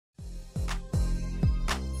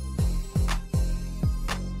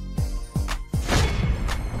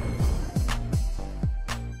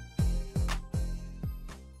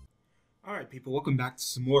People, welcome back to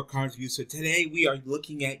some more card reviews. So today we are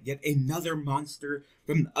looking at yet another monster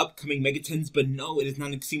from the upcoming Megatons, but no, it is not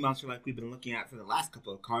an Extreme monster like we've been looking at for the last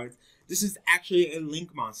couple of cards. This is actually a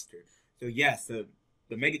Link monster. So yes, the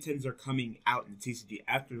Megatons are coming out in the TCG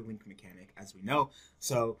after the Link mechanic, as we know.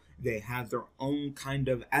 So they have their own kind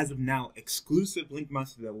of, as of now, exclusive Link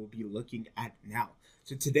monster that we'll be looking at now.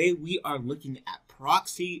 So today we are looking at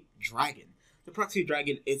Proxy Dragon. The Proxy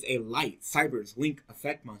Dragon is a light Cyverse Link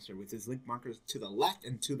effect monster with his Link markers to the left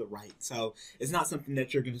and to the right. So it's not something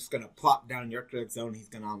that you're just going to plop down your correct zone. He's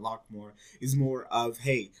going to unlock more. It's more of,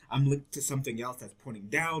 hey, I'm linked to something else that's pointing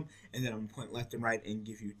down, and then I'm going to point left and right and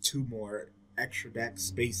give you two more extra deck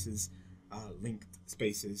spaces, linked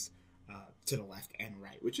spaces to the left and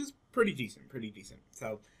right, which is pretty decent,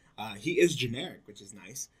 So he is generic, which is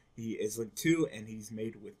nice. He is linked to, and he's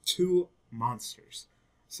made with two monsters.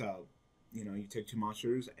 So you know, you take two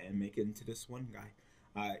monsters and make it into this one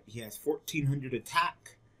guy. He has 1400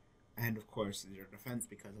 attack, and of course zero defense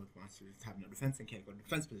because monsters have no defense and can't go to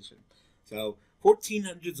defense position. So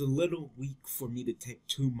 1400 is a little weak for me to take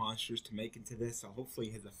two monsters to make into this, so hopefully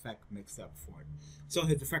his effect makes up for it. So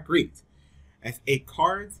his effect reads: if a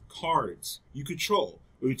cards you control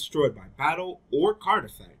were destroyed by battle or card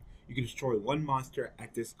effect, you can destroy one monster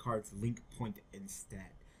at this card's link point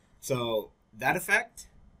instead. So that effect,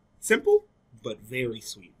 simple, but very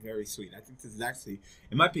sweet, very sweet. I think this is actually,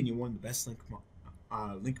 in my opinion, one of the best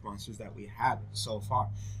Link monsters that we have so far.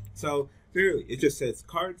 So, clearly, it just says,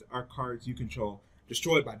 cards are cards you control,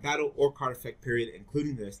 destroyed by battle or card effect, period,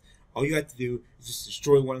 including this. All you have to do is just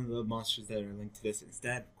destroy one of the monsters that are linked to this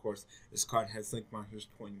instead. Of course, this card has link markers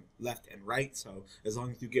pointing left and right, so as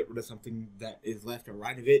long as you get rid of something that is left or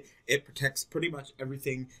right of it, it protects pretty much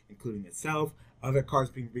everything, including itself, other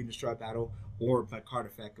cards being destroyed by battle, or by card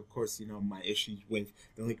effect. Of course, you know, my issue with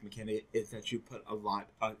the link mechanic is that you put a lot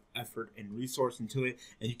of effort and resource into it,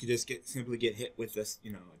 and you could just simply get hit with this,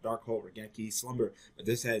 you know, Dark Hole, Regeki, Slumber. But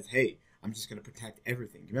this says, hey, I'm just going to protect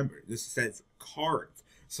everything. Remember, this says cards.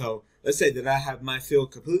 So let's say that I have my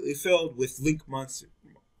field completely filled with Link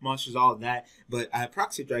monsters, all of that, but I have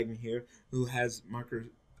Proxy Dragon here who has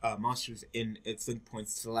monsters in its link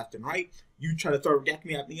points to the left and right. You try to throw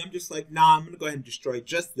Regeki at me, I'm just like, nah, I'm going to go ahead and destroy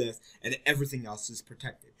just this, and everything else is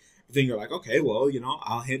protected. But then you're like, okay, well, you know,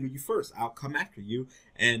 I'll handle you first. I'll come after you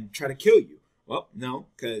and try to kill you. Well, no,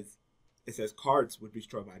 because it says cards would be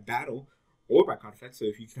destroyed by battle or by card effect. So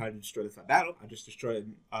if you try to destroy this by battle, I just destroy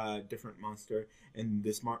a different monster in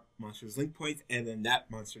this monster's link points, and then that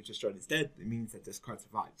monster is destroyed instead. It means that this card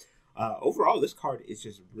survives. Overall, this card is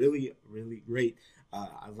just really, really great.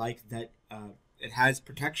 I like that it has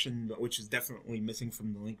protection, which is definitely missing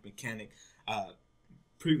from the link mechanic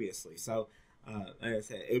previously. So, like I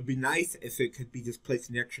said, it would be nice if it could be just placed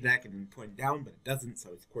in the extra deck and then pointed down, but it doesn't.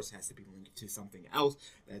 So, of course, it has to be linked to something else.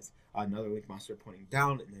 That's another link monster pointing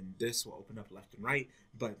down, and then this will open up left and right.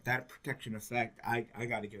 But that protection effect, I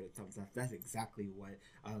got to give it a thumbs up. That's exactly what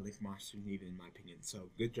link monsters need, in my opinion. So,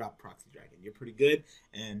 good job, Proxy Dragon. You're pretty good,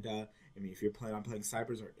 and I mean, if you're planning on playing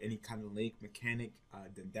Cyverse or any kind of link mechanic,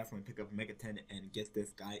 then definitely pick up Megaton and get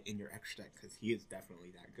this guy in your extra deck because he is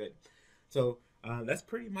definitely that good. So that's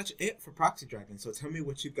pretty much it for Proxy Dragon. So tell me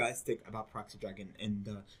what you guys think about Proxy Dragon in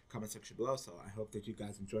the comment section below. So I hope that you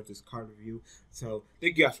guys enjoyed this card review. So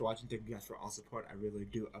thank you guys for watching. Thank you guys for all support. I really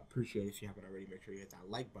do appreciate it. If you haven't already, make sure you hit that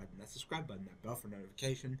like button, that subscribe button, that bell for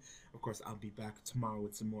notification. Of course, I'll be back tomorrow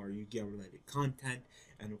with some more Yugioh related content.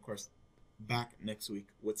 And of course, back next week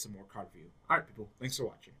with some more card review. Alright, people, thanks for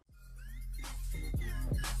watching.